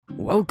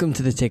Welcome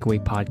to the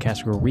Takeaway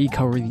Podcast, where we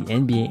cover the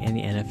NBA and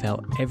the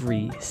NFL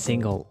every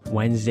single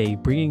Wednesday,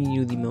 bringing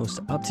you the most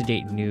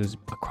up-to-date news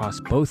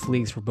across both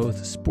leagues for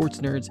both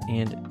sports nerds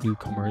and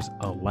newcomers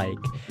alike.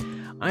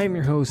 I am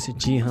your host,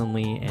 Jihan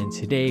Lee, and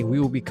today we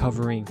will be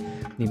covering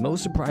the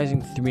most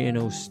surprising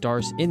 3-0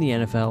 starts in the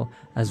NFL,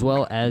 as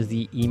well as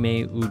the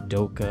Ime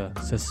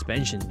Udoka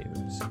suspension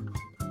news.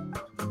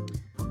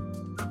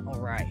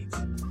 All right.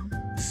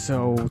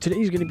 So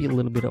today's going to be a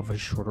little bit of a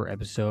shorter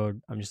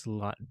episode. I'm just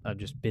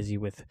busy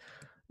with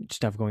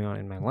stuff going on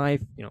in my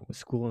life, with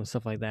school and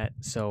stuff like that.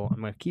 So I'm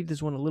going to keep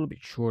this one a little bit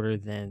shorter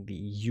than the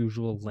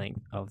usual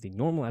length of the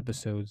normal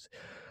episodes.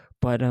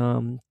 But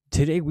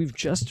today we've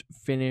just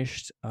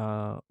finished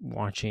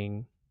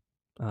watching,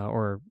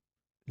 or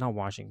not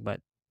watching, but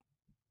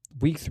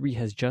week 3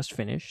 has just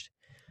finished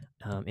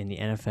in the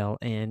NFL,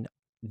 and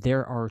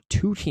there are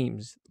 2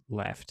 teams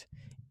left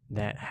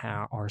that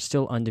are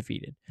still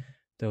undefeated.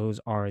 Those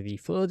are the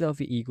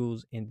Philadelphia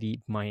Eagles and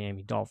the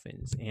Miami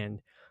Dolphins.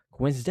 And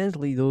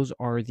coincidentally, those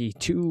are the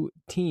 2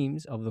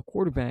 teams of the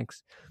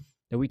quarterbacks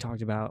that we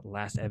talked about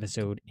last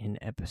episode in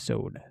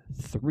episode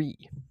 3.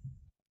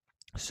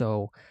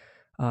 So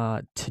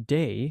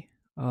today,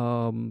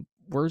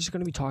 we're just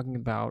going to be talking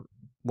about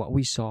what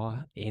we saw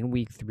in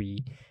week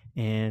 3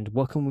 and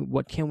what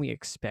can we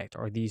expect.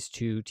 Are these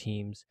 2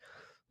 teams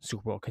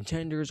Super Bowl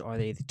contenders? Are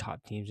they the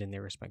top teams in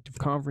their respective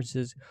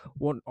conferences?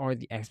 What are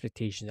the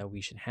expectations that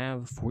we should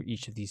have for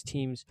each of these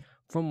teams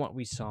from what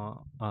we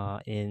saw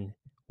in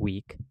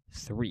week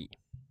 3?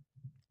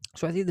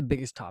 So I think the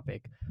biggest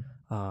topic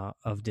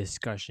of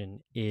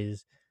discussion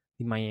is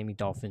the Miami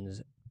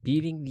Dolphins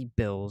beating the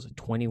Bills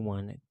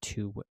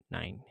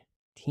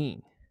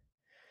 21-19.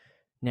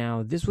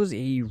 Now, this was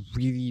a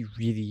really,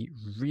 really,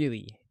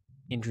 really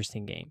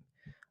interesting game.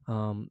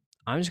 I'm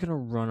just going to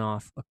run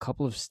off a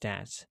couple of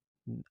stats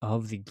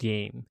of the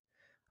game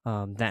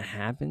that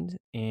happened,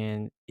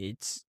 and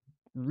it's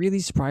really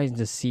surprising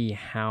to see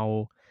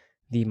how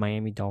the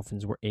Miami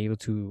Dolphins were able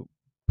to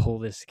pull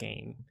this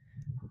game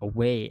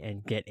away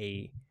and get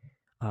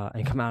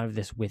and come out of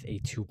this with a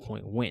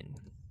 2-point win.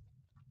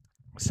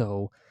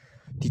 So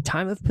the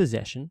time of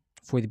possession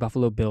for the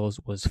Buffalo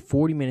Bills was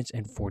 40 minutes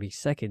and 40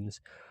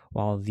 seconds,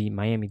 while the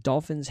Miami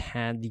Dolphins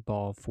had the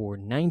ball for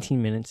 19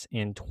 minutes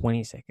and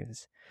 20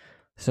 seconds.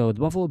 So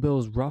the Buffalo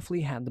Bills roughly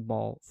had the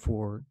ball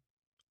for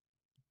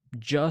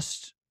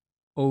just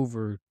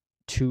over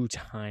 2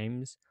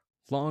 times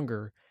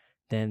longer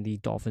than the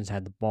Dolphins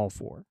had the ball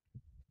for.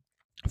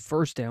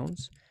 First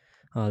downs,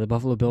 the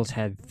Buffalo Bills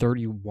had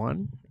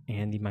 31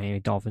 and the Miami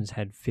Dolphins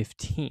had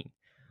 15.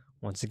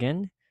 Once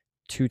again,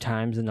 2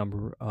 times the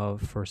number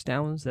of first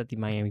downs that the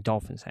Miami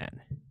Dolphins had.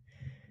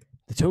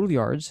 The total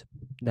yards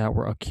that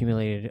were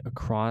accumulated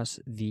across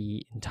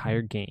the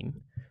entire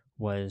game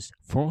was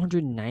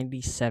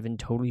 497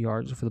 total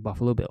yards for the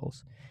Buffalo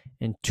Bills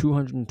and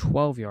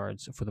 212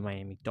 yards for the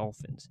Miami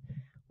Dolphins.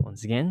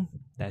 Once again,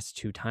 that's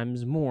 2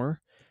 times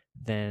more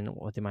than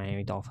what the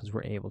Miami Dolphins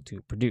were able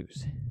to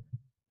produce.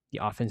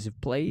 The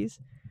offensive plays,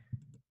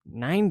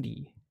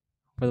 90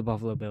 for the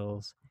Buffalo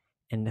Bills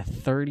and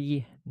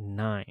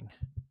 39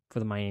 for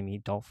the Miami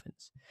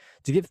Dolphins.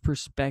 To give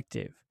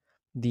perspective,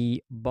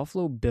 the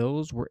Buffalo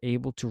Bills were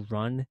able to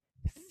run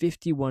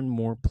 51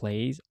 more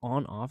plays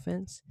on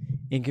offense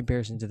in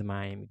comparison to the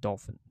Miami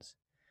Dolphins.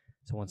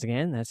 So once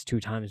again, that's 2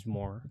 times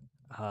more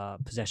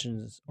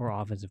possessions or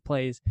offensive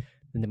plays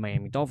than the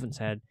Miami Dolphins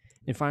had.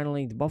 And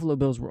finally, the Buffalo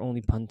Bills were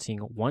only punting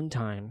 1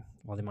 time,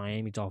 while the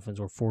Miami Dolphins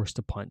were forced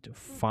to punt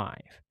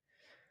 5.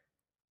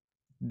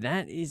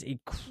 That is a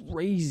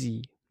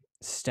crazy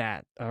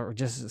stat, or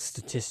just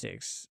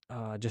statistics,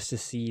 just to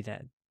see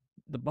that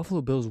the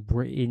Buffalo Bills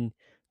were in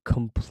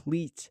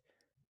complete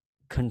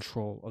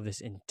control of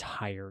this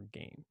entire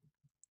game.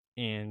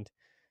 And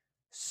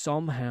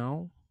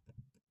somehow,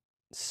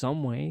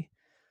 some way,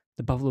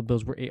 the Buffalo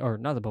Bills were, or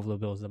not the Buffalo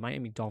Bills, the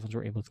Miami Dolphins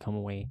were able to come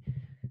away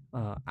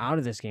out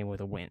of this game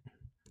with a win.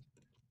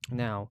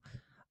 Now,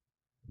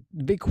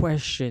 the big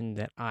question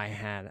that I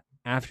had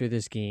after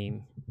this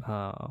game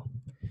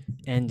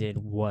ended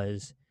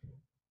was,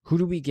 who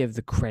do we give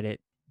the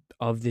credit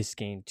of this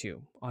game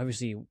to?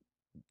 Obviously,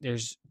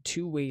 there's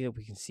 2 ways that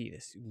we can see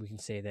this. We can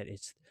say that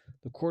it's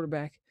the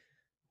quarterback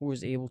who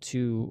was able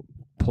to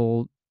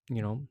pull,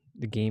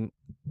 the game.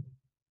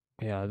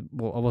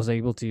 Was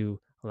able to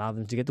allow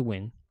them to get the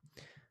win.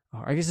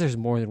 I guess there's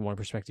more than one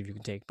perspective you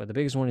can take, but the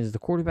biggest one is the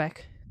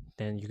quarterback.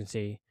 Then you can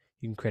say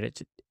you can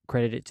credit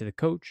it to the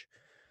coach,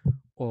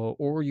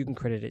 or you can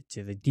credit it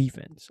to the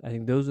defense. I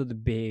think those are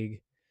the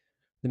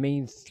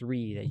main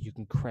 3 that you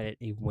can credit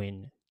a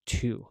win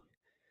to,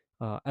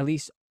 at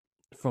least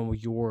from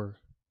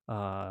your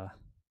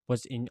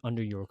what's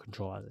under your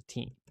control as a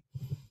team.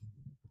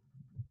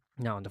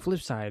 Now on the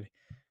flip side,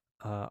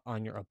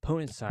 on your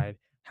opponent's side,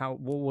 what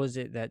was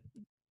it that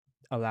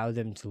allowed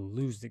them to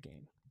lose the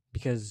game?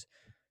 Because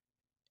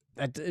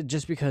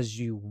just because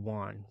you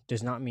won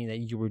does not mean that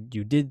you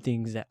did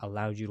things that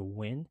allowed you to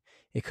win.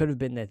 It could have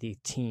been that the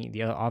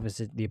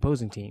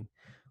opposing team,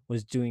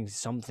 was doing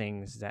some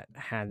things that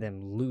had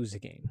them lose the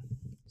game.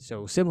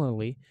 So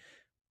similarly,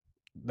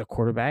 the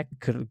quarterback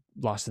could have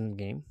lost in the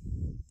game.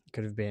 It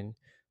could have been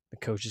the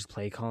coach's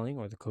play calling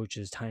or the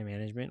coach's time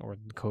management, or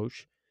the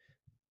coach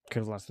could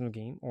have lost in the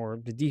game, or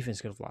the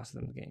defense could have lost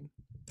in the game.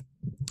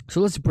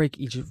 So let's break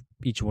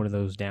each one of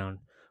those down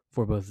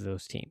for both of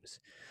those teams.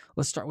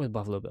 Let's start with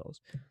Buffalo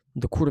Bills.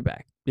 The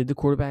quarterback. Did the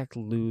quarterback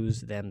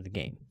lose them the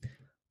game?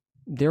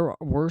 There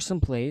were some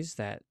plays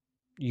that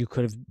you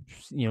could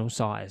have,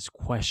 saw as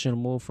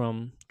questionable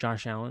from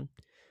Josh Allen,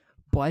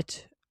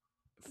 but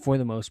for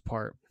the most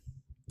part,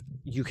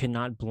 you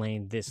cannot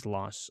blame this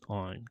loss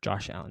on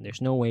Josh Allen.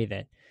 There's no way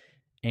that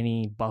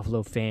any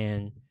Buffalo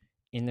fan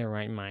in their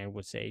right mind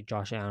would say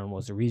Josh Allen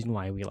was the reason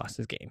why we lost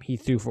this game. He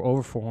threw for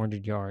over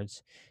 400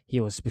 yards. He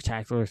was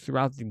spectacular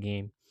throughout the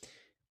game.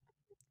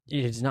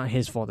 It is not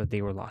his fault that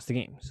they were lost the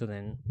game. So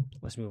then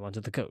let's move on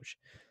to the coach.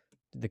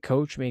 Did the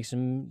coach make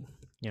some,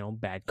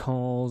 bad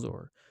calls,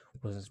 or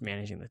wasn't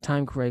managing the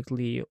time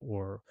correctly,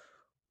 or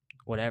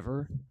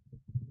whatever?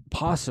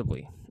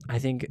 Possibly. I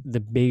think the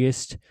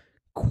biggest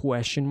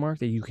question mark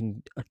that you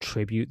can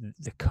attribute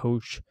the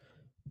coach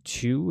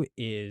to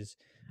is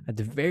at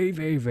the very,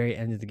 very, very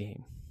end of the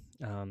game.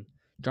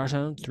 Josh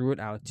Allen threw it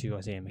out to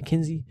Isaiah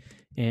McKenzie,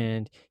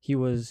 and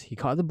he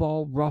caught the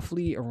ball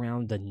roughly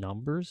around the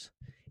numbers,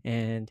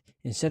 and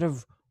instead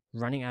of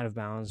running out of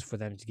bounds for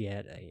them to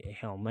get a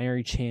Hail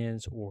Mary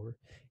chance or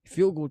a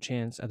field goal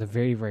chance at the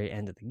very, very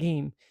end of the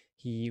game,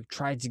 he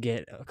tried to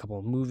get a couple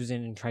of moves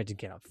in and tried to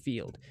get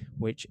upfield,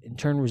 which in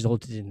turn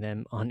resulted in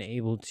them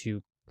unable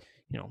to,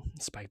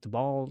 spike the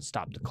ball,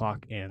 stop the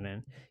clock, and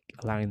then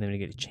allowing them to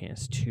get a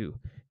chance to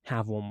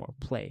have one more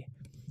play.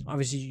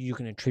 Obviously, you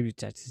can attribute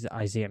that to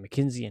Isaiah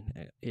McKenzie,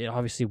 and it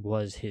obviously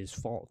was his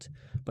fault.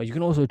 But you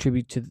can also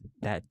attribute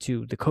that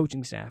to the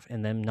coaching staff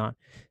and them not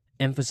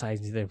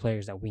emphasizing to their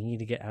players that we need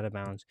to get out of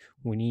bounds.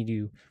 We need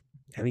to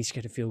at least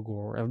get a field goal,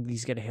 or at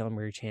least get a Hail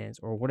Mary chance,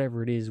 or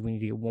whatever it is. We need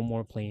to get one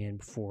more play in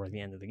before the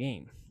end of the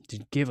game to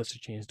give us a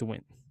chance to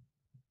win.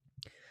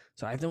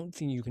 So I don't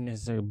think you can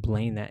necessarily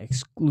blame that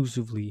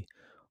exclusively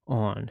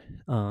on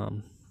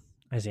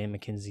Isaiah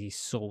McKenzie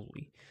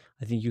solely.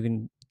 I think you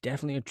can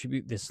definitely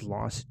attribute this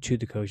loss to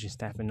the coaching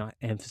staff and not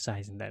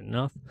emphasizing that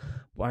enough.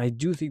 But I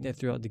do think that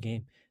throughout the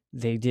game,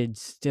 they did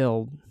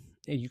still.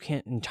 You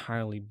can't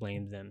entirely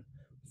blame them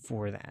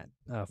for that,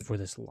 for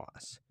this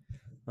loss.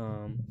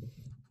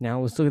 Now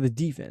let's look at the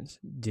defense.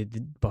 Did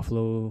the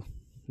Buffalo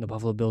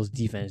Bills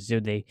defense,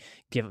 did they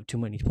give up too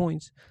many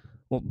points?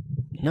 Well,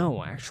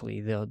 no,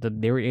 actually,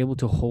 they were able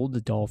to hold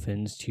the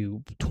Dolphins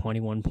to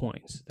 21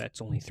 points.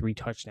 That's only 3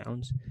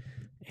 touchdowns,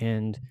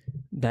 and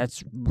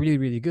that's really,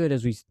 really good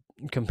as we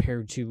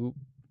compared to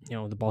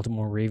the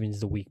Baltimore Ravens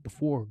the week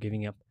before,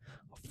 giving up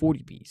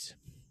 40 piece.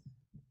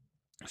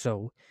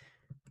 So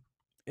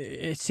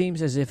it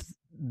seems as if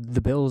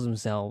the Bills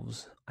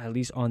themselves, at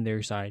least on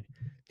their side,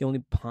 the only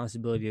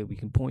possibility that we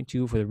can point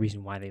to for the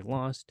reason why they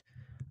lost,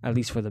 at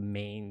least for the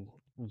main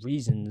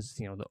reasons,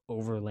 the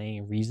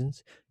overlaying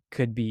reasons,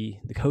 could be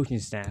the coaching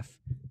staff,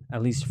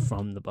 at least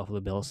from the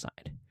Buffalo Bills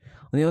side.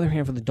 On the other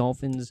hand, for the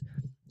Dolphins,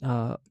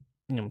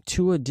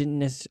 Tua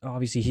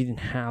obviously he didn't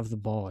have the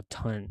ball a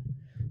ton.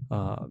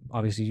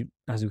 Obviously,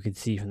 as we could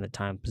see from the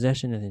time of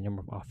possession and the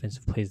number of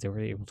offensive plays they were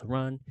able to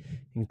run,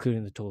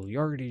 including the total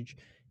yardage.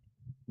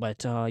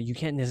 But you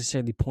can't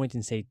necessarily point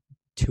and say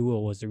Tua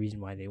was the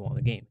reason why they won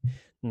the game.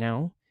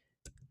 Now,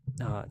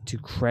 to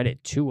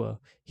credit Tua,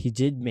 he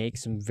did make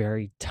some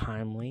very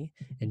timely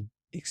and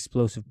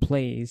explosive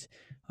plays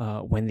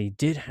when they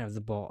did have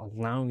the ball,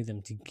 allowing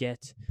them to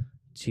get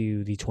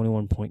to the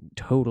 21-point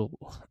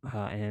total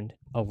and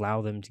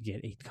allow them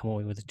to come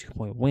away with a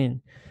 2-point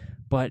win.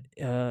 But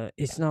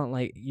it's not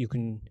like you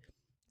can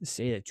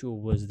say that Tua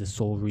was the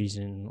sole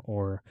reason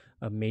or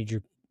a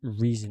major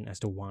reason as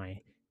to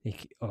why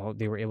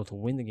they were able to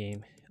win the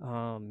game.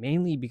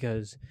 Mainly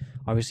because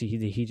obviously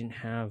he didn't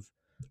have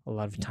a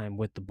lot of time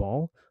with the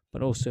ball,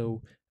 but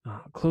also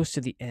close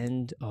to the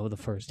end of the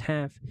first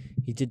half,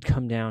 he did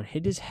come down,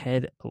 hit his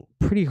head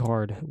pretty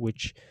hard,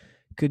 which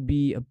could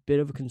be a bit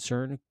of a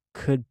concern.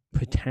 Could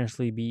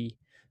potentially be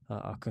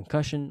a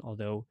concussion,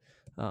 although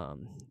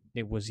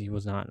he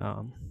was not.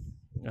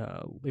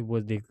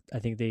 I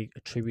think they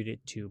attribute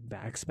it to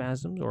back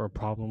spasms or a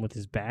problem with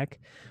his back,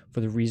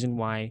 for the reason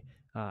why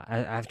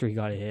after he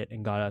got a hit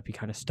and got up, he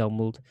kind of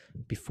stumbled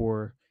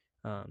before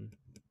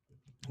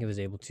he was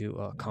able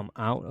to come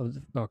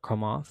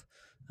off,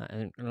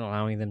 and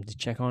allowing them to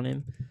check on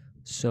him.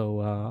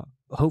 So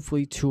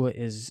hopefully Tua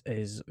is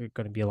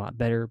going to be a lot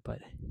better, but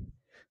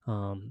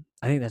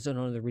I think that's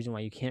another reason why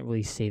you can't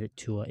really say that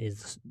Tua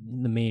is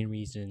the main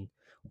reason,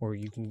 or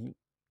you can,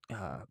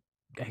 I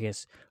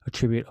guess,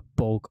 attribute a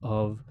bulk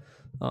of,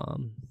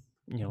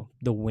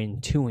 the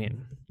win to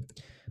him.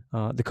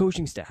 The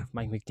coaching staff,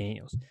 Mike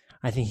McDaniels,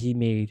 I think he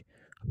made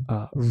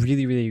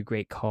really, really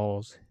great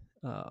calls,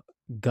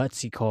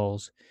 gutsy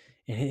calls,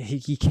 and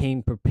he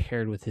came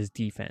prepared with his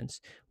defense,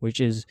 which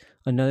is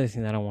another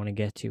thing that I want to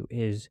get to.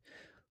 Is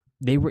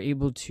they were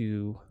able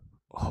to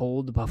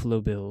hold the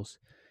Buffalo Bills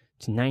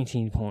to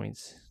 19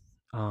 points,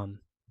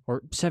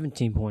 or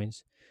 17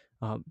 points,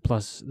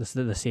 plus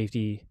the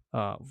safety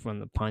from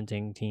the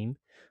punting team.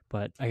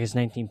 But I guess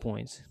 19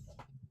 points,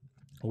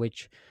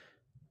 which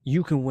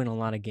you can win a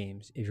lot of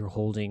games if you're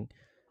holding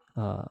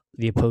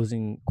the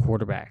opposing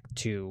quarterback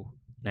to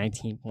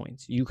 19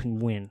 points. You can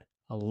win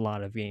a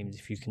lot of games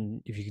if you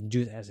can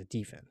do that as a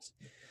defense.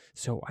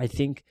 So I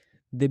think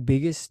the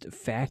biggest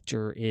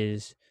factor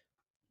is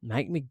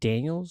Mike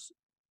McDaniels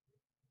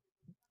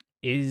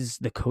is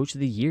the coach of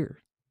the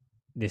year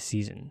this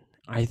season.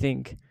 I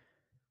think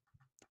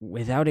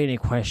without any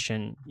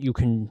question, you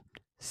can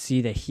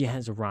see that he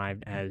has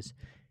arrived as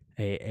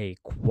a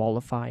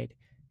qualified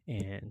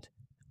and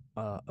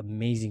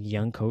amazing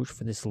young coach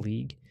for this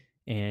league,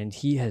 and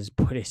he has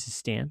put his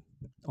stamp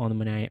on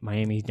the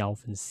Miami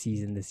Dolphins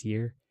season this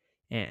year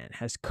and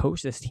has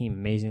coached this team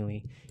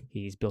amazingly.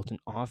 He's built an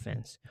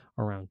offense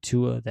around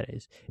Tua that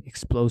is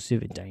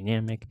explosive and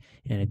dynamic,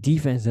 and a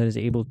defense that is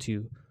able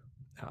to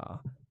uh,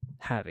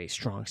 have a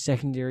strong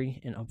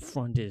secondary, and up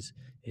front is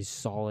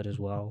solid as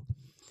well.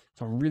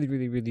 So I'm really,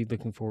 really, really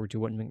looking forward to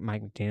what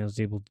Mike McDaniel is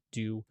able to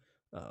do,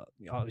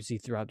 obviously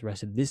throughout the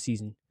rest of this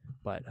season,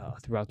 but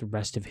throughout the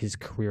rest of his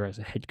career as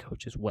a head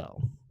coach as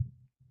well.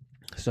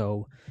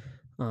 So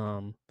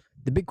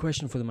the big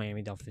question for the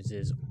Miami Dolphins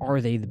is,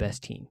 are they the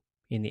best team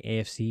in the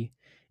AFC?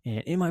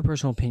 And in my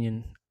personal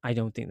opinion, I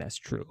don't think that's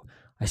true.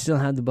 I still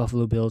have the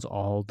Buffalo Bills,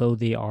 although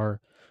they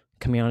are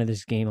coming out of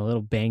this game a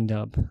little banged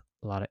up.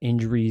 A lot of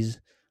injuries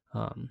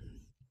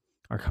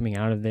are coming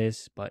out of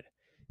this, but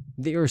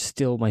they are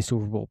still my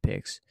Super Bowl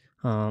picks.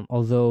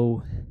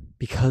 Although,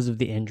 because of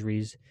the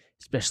injuries,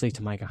 especially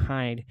to Micah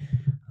Hyde,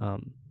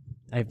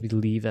 I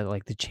believe that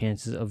like the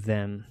chances of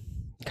them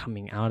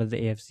coming out of the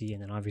AFC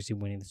and then obviously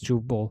winning the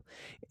Super Bowl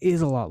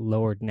is a lot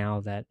lower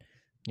now that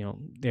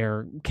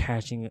they're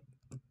catching a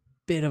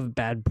bit of a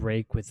bad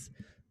break with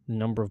the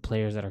number of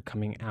players that are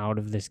coming out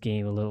of this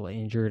game a little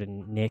injured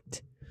and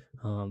nicked.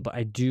 But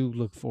I do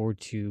look forward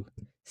to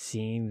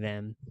seeing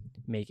them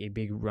make a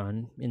big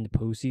run in the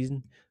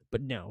postseason.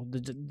 But no,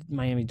 the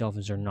Miami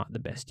Dolphins are not the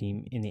best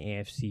team in the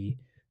AFC.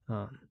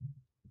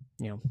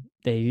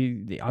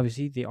 They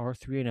obviously they are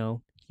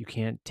 3-0. You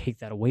can't take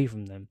that away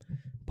from them.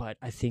 But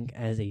I think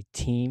as a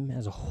team,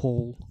 as a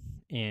whole,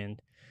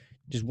 and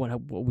just what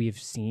we have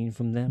seen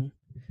from them,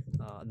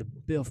 the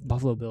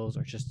Buffalo Bills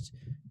are just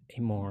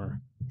a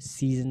more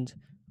seasoned,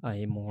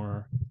 a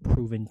more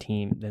proven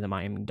team than the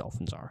Miami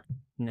Dolphins are.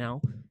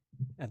 Now,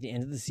 at the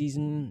end of the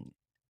season,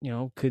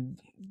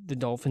 could the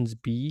Dolphins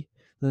be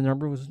the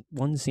number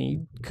one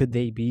seed? Could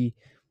they be,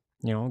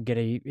 get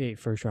a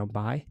first round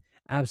bye?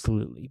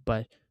 Absolutely.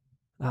 But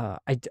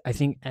I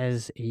think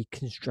as a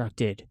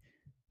constructed,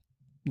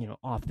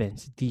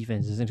 offense,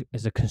 defense,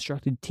 as a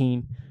constructed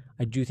team,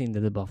 I do think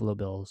that the Buffalo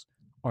Bills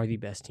are the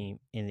best team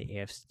in the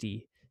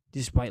AFC,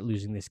 despite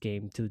losing this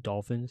game to the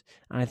Dolphins.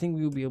 And I think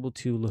we will be able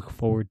to look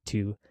forward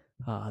to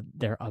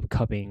their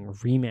upcoming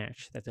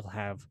rematch that they'll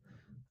have,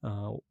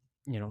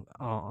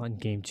 on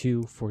game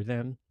 2 for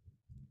them.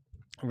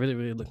 I'm really,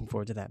 really looking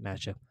forward to that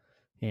matchup.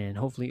 And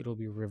hopefully it'll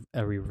be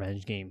a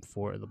revenge game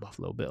for the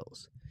Buffalo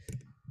Bills.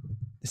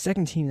 The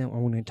second team that we're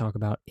going to talk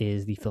about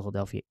is the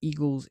Philadelphia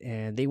Eagles,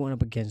 and they went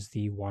up against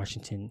the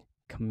Washington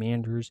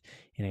Commanders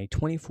in a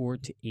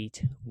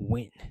 24-8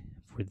 win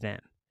for them.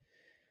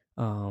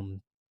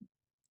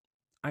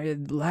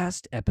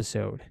 Last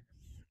episode,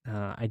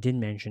 I did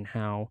mention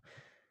how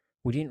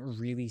we didn't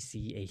really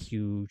see a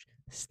huge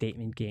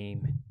statement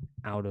game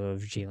out of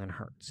Jalen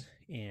Hurts,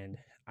 and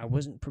I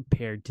wasn't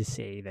prepared to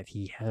say that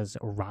he has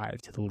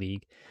arrived to the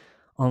league,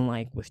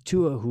 unlike with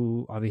Tua,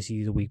 who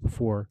obviously the week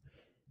before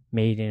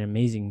made an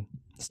amazing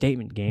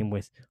statement game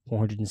with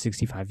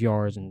 465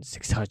 yards and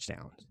 6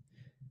 touchdowns.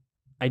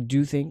 I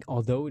do think,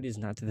 although it is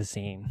not to the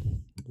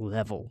same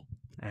level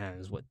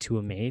as what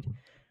Tua made,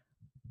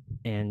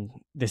 and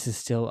this is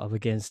still up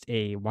against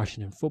a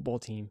Washington football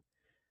team,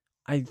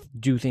 I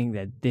do think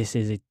that this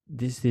is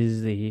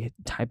the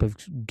type of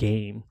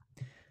game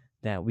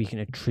that we can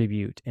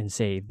attribute and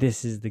say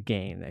this is the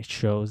game that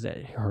shows that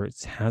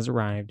Hurts has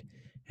arrived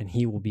and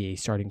he will be a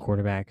starting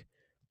quarterback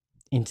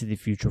into the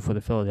future for the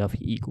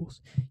Philadelphia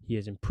Eagles. He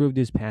has improved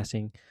his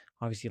passing.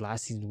 Obviously,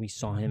 last season we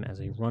saw him as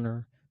a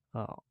runner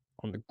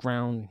on the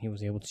ground. He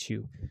was able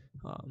to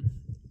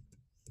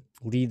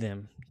lead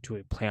them to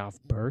a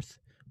playoff berth,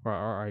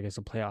 or I guess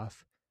a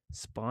playoff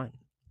spot.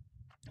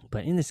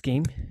 But in this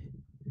game,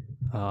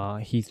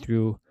 he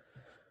threw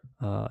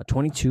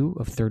 22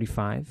 of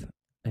 35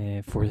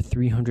 for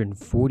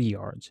 340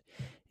 yards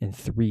and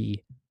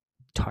 3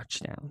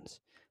 touchdowns.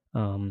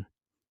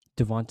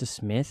 Devonta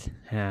Smith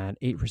had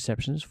 8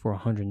 receptions for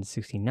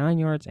 169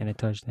 yards and a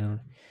touchdown.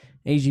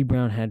 A.J.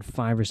 Brown had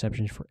 5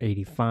 receptions for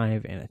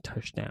 85 and a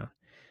touchdown.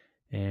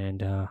 And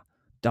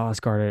Dallas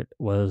Goedert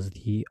was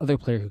the other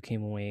player who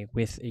came away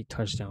with a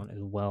touchdown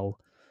as well.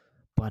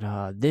 But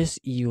this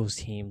Eagles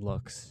team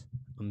looks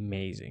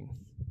amazing.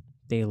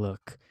 They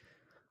look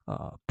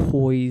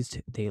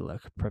poised. They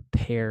look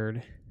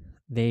prepared.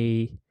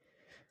 They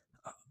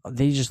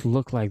just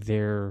look like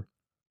they're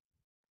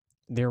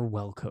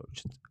well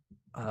coached.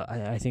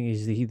 I think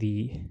is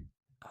the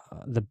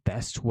the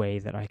best way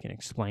that I can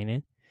explain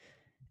it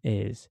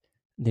is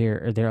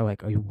they're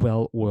like a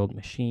well-oiled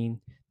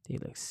machine. They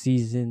look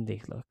seasoned.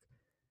 They look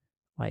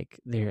like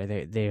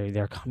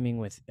they're coming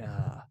with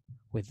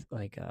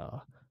like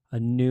a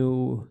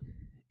new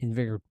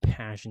invigorated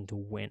passion to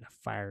win, a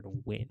fire to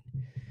win.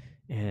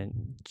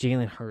 And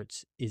Jalen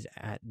Hurts is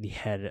at the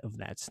head of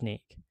that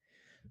snake,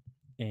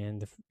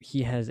 and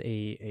he has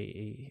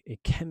a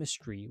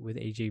chemistry with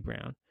AJ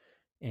Brown,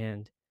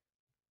 and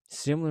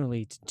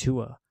similarly to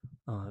Tua,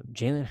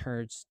 Jalen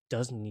Hurts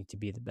doesn't need to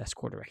be the best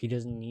quarterback. He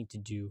doesn't need to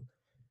do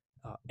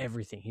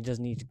everything. He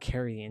doesn't need to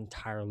carry the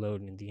entire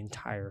load and the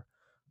entire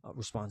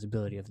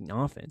responsibility of the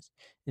offense.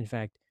 In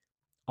fact,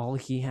 all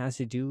he has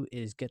to do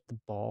is get the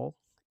ball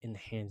in the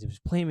hands of his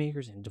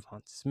playmakers and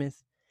Devonta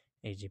Smith,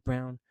 AJ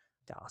Brown,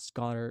 Dallas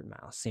Goedert,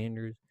 Miles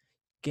Sanders.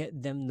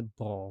 Get them the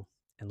ball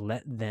and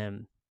let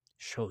them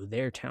show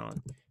their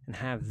talent and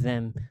have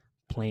them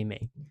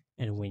playmate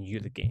and win you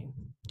the game.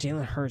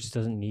 Jalen Hurts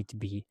doesn't need to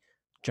be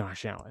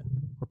Josh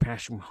Allen or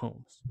Patrick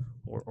Mahomes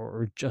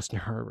or Justin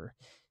Herbert.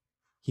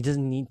 He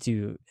doesn't need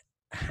to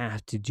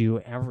have to do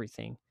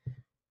everything.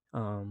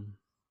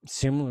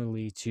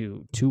 Similarly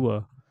to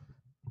Tua,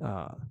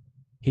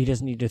 he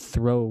doesn't need to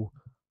throw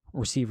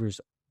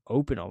receivers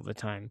open all the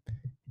time.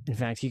 In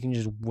fact, he can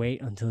just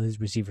wait until his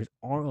receivers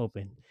are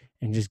open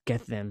and just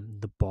get them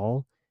the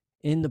ball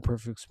in the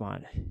perfect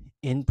spot,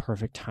 in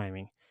perfect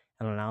timing,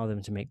 and allow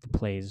them to make the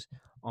plays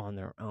on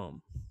their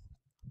own.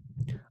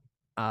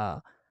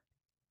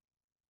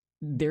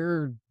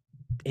 They're,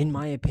 in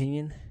my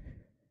opinion,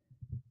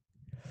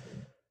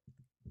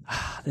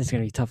 this is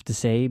going to be tough to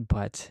say,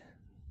 but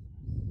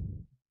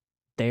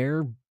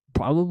they're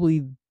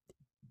probably,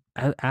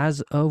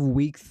 as of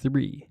week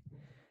 3,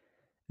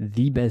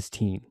 the best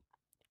team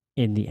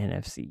in the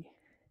NFC.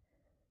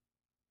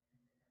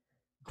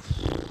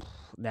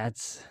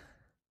 That's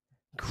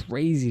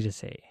crazy to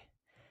say.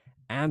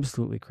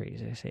 Absolutely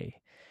crazy to say.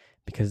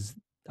 Because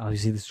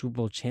obviously the Super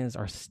Bowl chances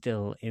are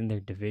still in their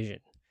division.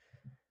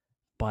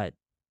 But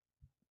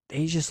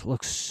they just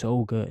look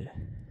so good.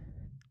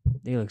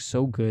 They look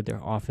so good.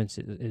 Their offense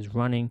is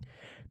running.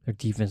 Their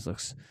defense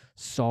looks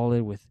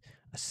solid with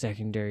a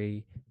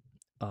secondary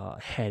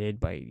headed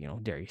by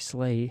Darius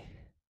Slay.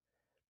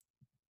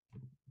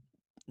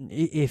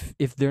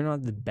 If they're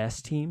not the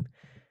best team,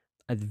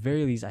 at the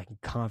very least, I can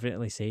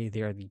confidently say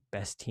they are the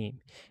best team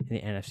in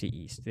the NFC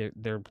East.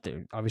 They're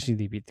obviously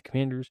they beat the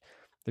Commanders.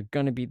 They're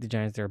gonna beat the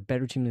Giants. They're a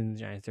better team than the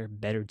Giants. They're a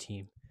better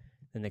team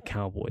than the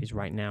Cowboys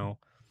right now.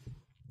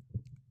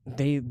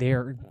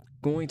 They're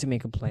going to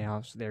make a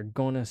playoffs. They're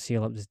going to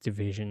seal up this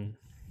division,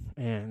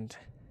 and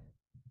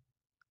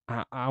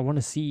I want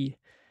to see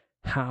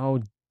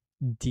how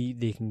deep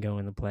they can go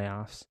in the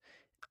playoffs,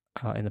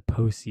 in the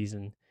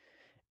postseason,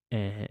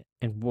 and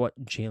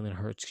what Jalen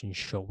Hurts can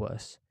show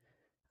us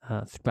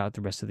throughout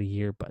the rest of the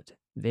year. But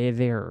they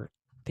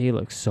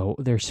look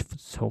they're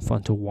so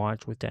fun to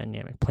watch with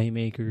dynamic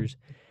playmakers.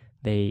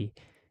 They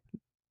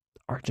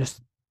are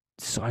just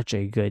such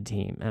a good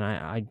team, and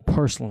I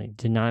personally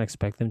did not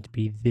expect them to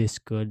be this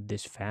good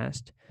this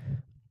fast.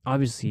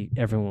 Obviously,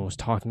 everyone was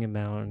talking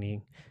about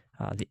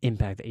the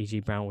impact that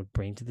AJ Brown would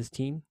bring to this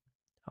team,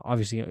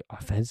 obviously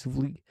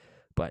offensively,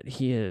 but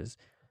he has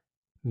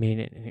made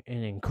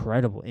an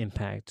incredible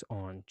impact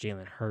on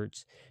Jalen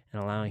Hurts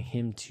and allowing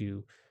him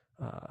to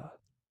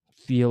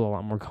feel a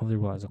lot more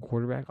comfortable as a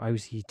quarterback.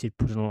 Obviously, he did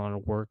put in a lot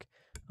of work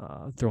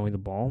throwing the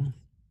ball,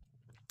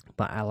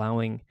 but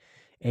allowing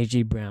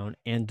AJ Brown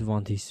and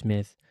Devonta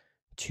Smith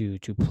to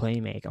play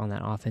make on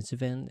that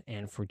offensive end,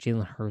 and for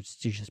Jalen Hurts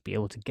to just be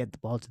able to get the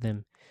ball to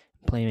them,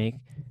 play make,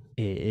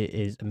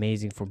 is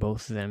amazing for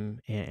both of them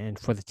and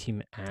for the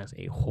team as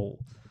a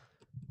whole.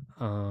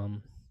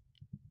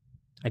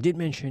 I did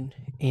mention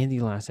in the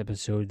last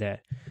episode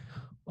that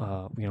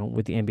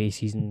with the NBA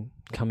season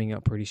coming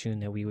up pretty soon,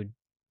 that we would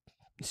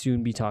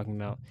soon be talking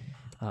about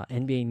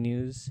NBA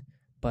news,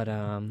 but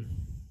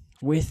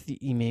with the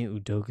Ime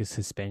Udoka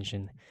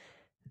suspension,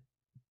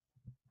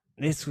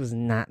 this was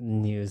not the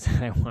news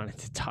that I wanted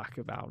to talk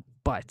about,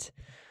 but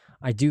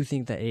I do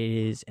think that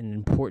it is an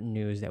important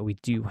news that we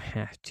do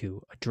have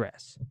to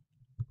address.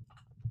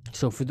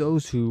 So for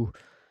those who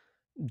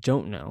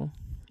don't know,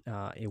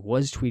 it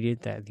was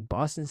tweeted that the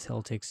Boston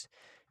Celtics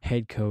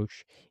head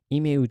coach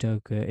Ime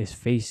Udoka is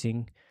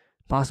facing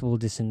possible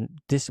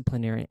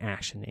disciplinary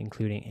action,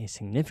 including a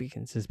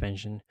significant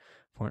suspension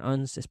for an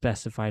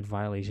unspecified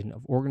violation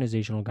of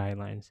organizational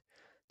guidelines.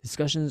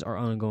 Discussions are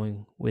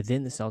ongoing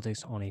within the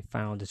Celtics on a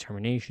final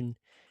determination,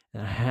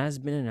 and it has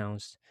been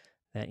announced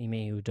that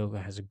Ime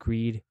Udoka has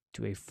agreed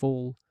to a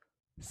full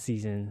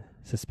season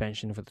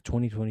suspension for the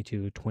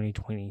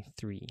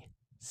 2022-2023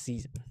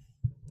 season.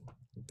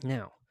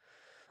 Now,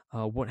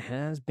 what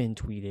has been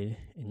tweeted,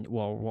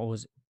 what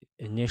was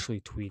initially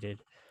tweeted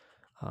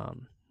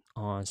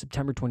on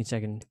September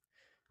 22nd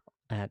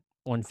at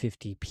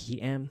 1:50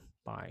 p.m.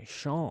 by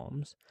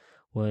Shams,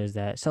 was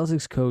that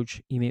Celtics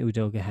coach Ime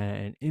Udoka had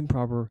an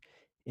improper,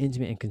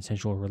 intimate, and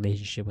consensual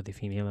relationship with a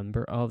female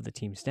member of the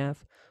team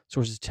staff.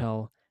 Sources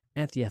tell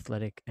at The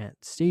Athletic at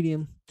the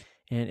stadium,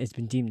 and it's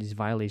been deemed as a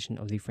violation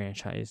of the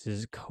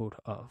franchise's code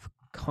of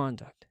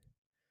conduct.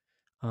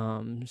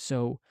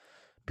 So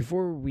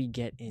before we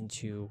get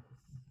into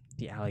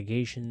the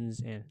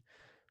allegations and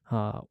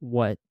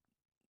what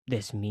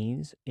this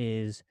means,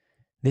 is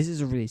this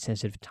is a really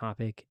sensitive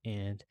topic,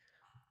 and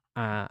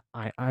I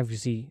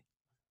obviously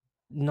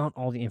not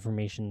all the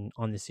information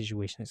on this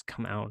situation has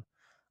come out.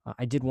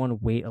 I did want to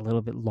wait a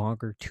little bit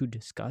longer to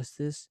discuss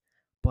this,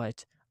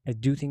 but I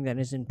do think that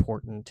is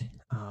important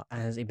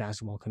as a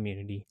basketball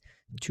community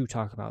to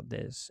talk about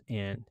this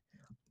and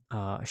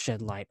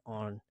shed light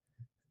on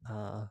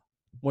uh,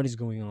 what is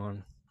going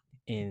on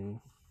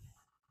in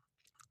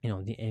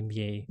the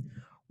NBA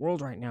world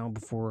right now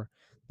before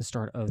the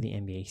start of the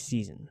NBA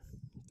season.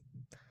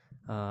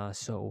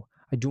 So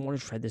I do want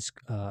to tread this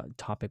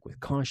topic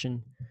with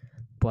caution,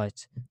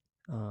 but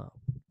uh,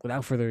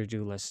 without further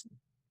ado, let's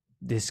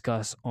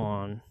discuss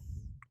on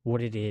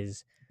what it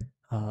is.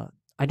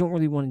 I don't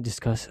really want to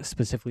discuss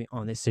specifically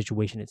on this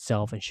situation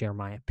itself and share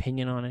my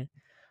opinion on it,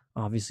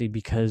 obviously,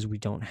 because we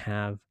don't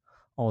have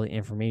all the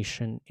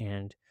information,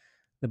 and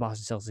the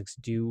Boston Celtics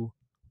do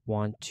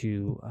want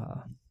to.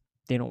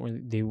 They don't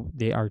really.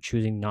 They are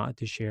choosing not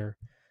to share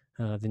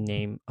the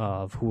name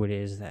of who it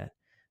is that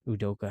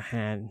Udoka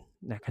had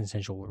that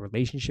consensual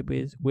relationship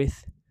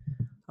with.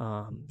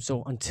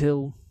 So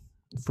until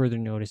further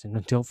notice and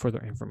until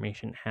further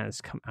information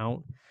has come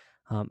out,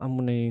 I'm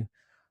going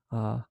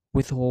to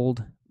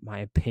withhold my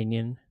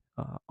opinion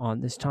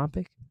on this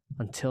topic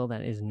until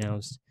that is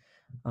announced.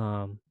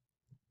 And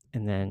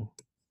then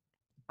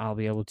I'll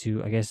be able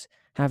to, I guess,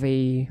 have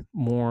a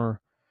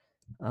more,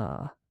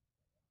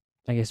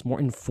 more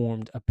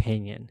informed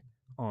opinion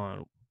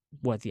on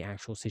what the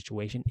actual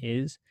situation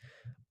is.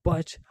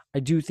 But I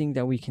do think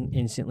that we can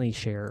instantly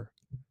share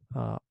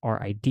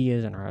our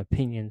ideas and our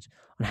opinions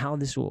on how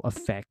this will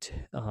affect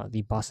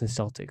the Boston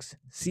Celtics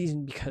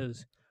season,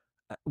 because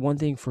one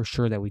thing for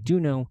sure that we do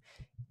know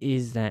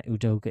is that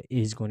Udoka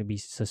is going to be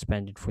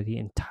suspended for the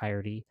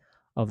entirety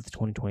of the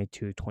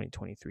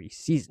 2022-2023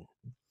 season.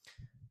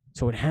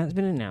 So it has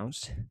been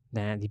announced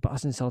that the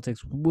Boston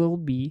Celtics will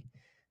be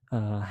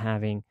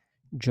having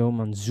Joe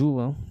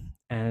Manzullo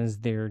as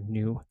their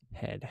new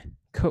head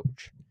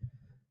coach,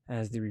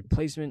 as the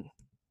replacement,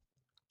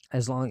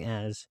 as long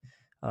as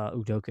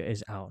Udoka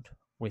is out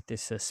with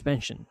this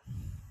suspension.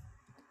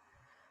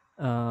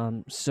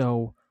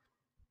 So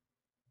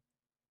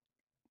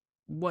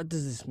what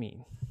does this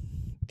mean?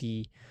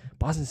 The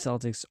Boston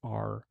Celtics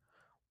are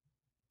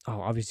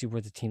obviously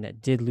we're the team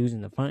that did lose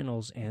in the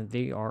finals, and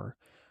they are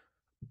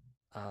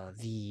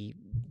the,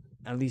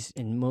 at least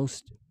in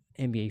most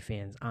NBA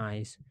fans'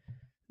 eyes,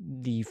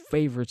 the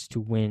favorites to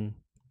win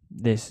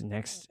this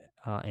next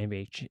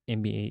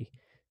NBA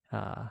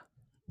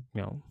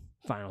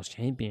finals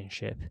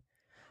championship.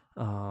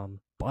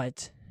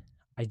 But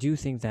I do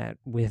think that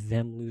with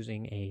them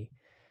losing a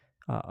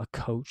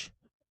coach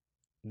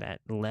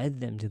that led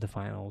them to the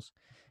finals,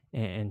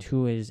 and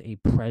who is a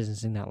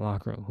presence in that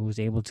locker room, who is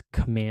able to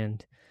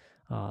command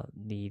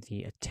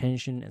the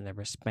attention and the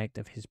respect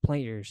of his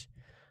players.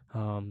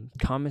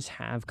 Comments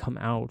have come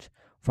out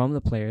from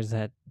the players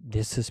that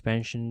this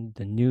suspension,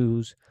 the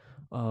news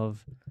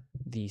of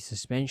the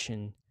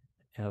suspension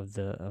of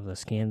the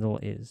scandal,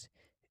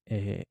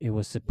 it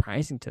was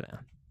surprising to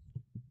them,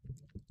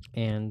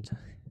 and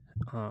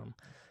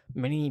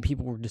many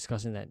people were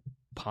discussing that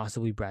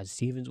possibly Brad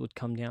Stevens would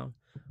come down,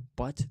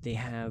 but they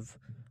have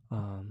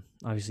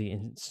obviously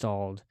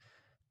installed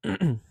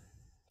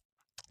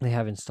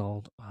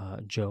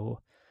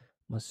Joe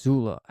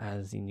Mazzulla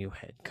as the new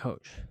head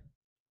coach.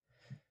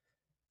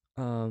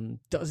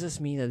 Does this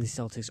mean that the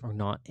Celtics are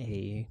not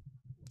a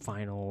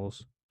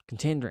finals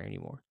contender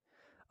anymore?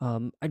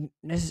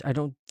 I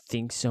don't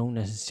think so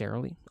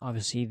necessarily.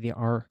 Obviously, they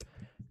are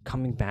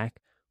coming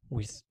back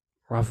with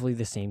roughly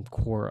the same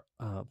core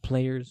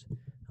players,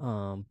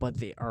 but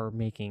they are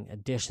making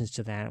additions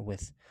to that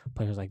with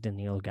players like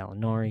Danilo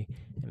Gallinari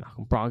and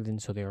Malcolm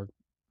Brogdon. So they are,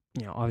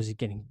 obviously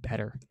getting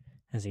better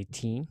as a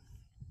team.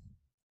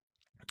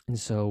 And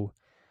so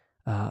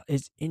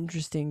it's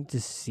interesting to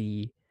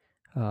see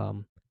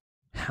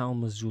how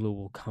Mazzulla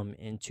will come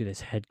into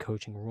this head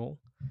coaching role,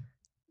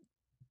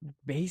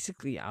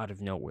 basically out of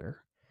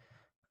nowhere.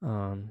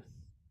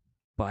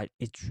 But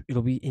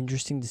it'll be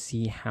interesting to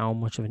see how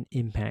much of an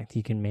impact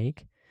he can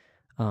make,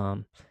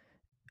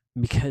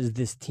 because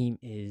this team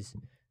is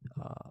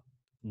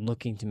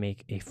looking to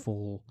make a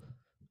full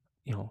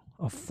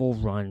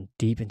run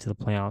deep into the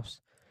playoffs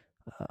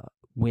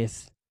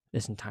with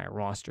this entire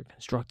roster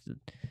constructed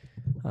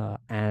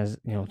as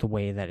the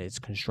way that it's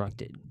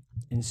constructed.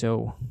 And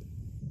so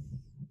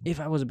if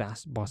I was a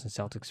Boston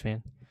Celtics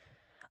fan,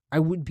 I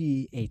would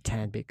be a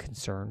tad bit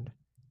concerned.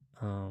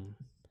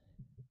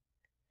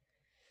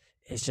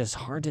 It's just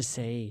hard to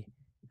say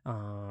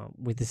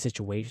with the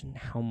situation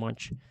how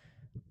much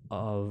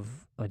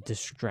of a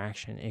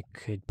distraction it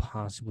could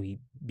possibly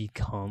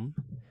become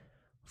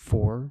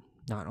for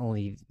not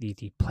only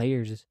the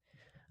players,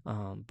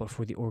 but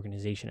for the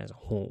organization as a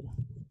whole.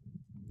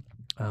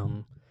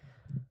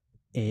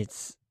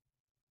 It's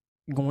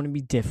going to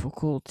be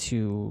difficult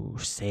to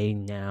say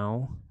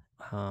now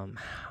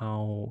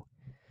how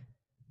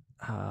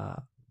uh,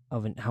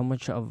 how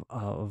much of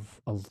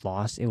a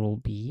loss it will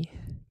be.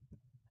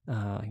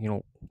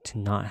 To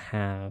not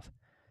have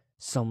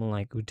someone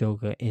like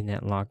Udoka in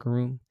that locker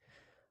room,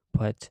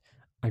 but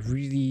I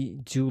really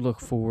do look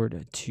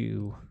forward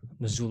to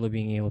Missoula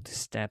being able to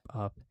step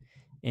up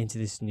into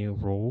this new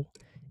role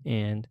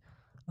and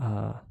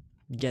uh,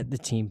 get the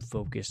team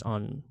focused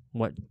on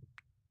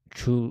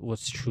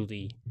what's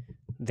truly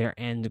their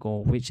end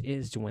goal, which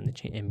is to win the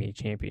NBA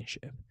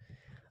championship.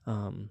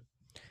 Um,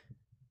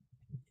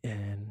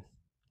 and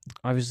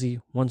obviously,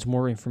 once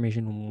more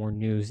information, more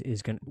news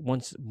is gonna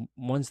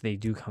once they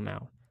do come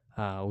out,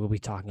 we'll be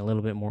talking a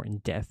little bit more in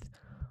depth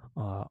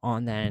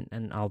on that,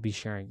 and I'll be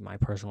sharing my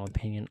personal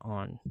opinion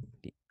on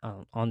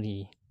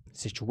the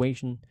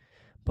situation.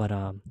 But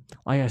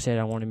like I said,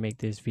 I want to make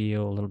this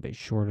video a little bit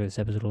shorter, this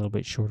episode a little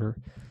bit shorter.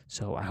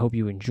 So I hope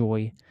you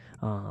enjoy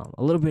a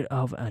little bit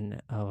of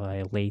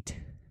a late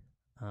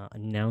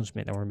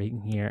announcement that we're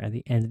making here at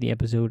the end of the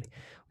episode.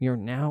 We are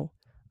now,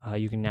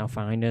 you can now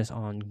find us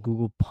on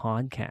Google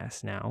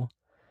Podcasts now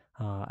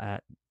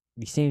at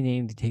the same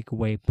name, the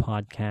Takeaway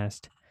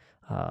Podcast.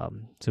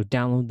 So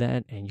download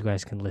that, and you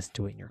guys can listen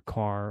to it in your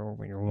car or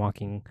when you're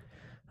walking.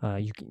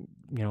 You can,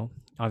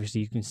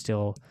 obviously you can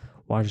still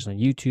watch us on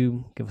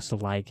YouTube. Give us a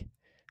like,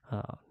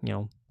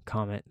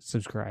 comment,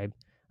 subscribe.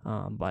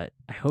 But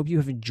I hope you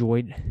have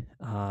enjoyed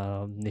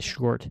this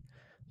short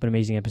but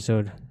amazing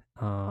episode.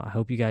 I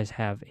hope you guys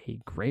have a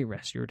great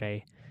rest of your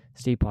day.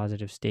 Stay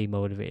positive, stay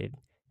motivated,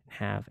 and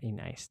have a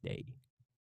nice day.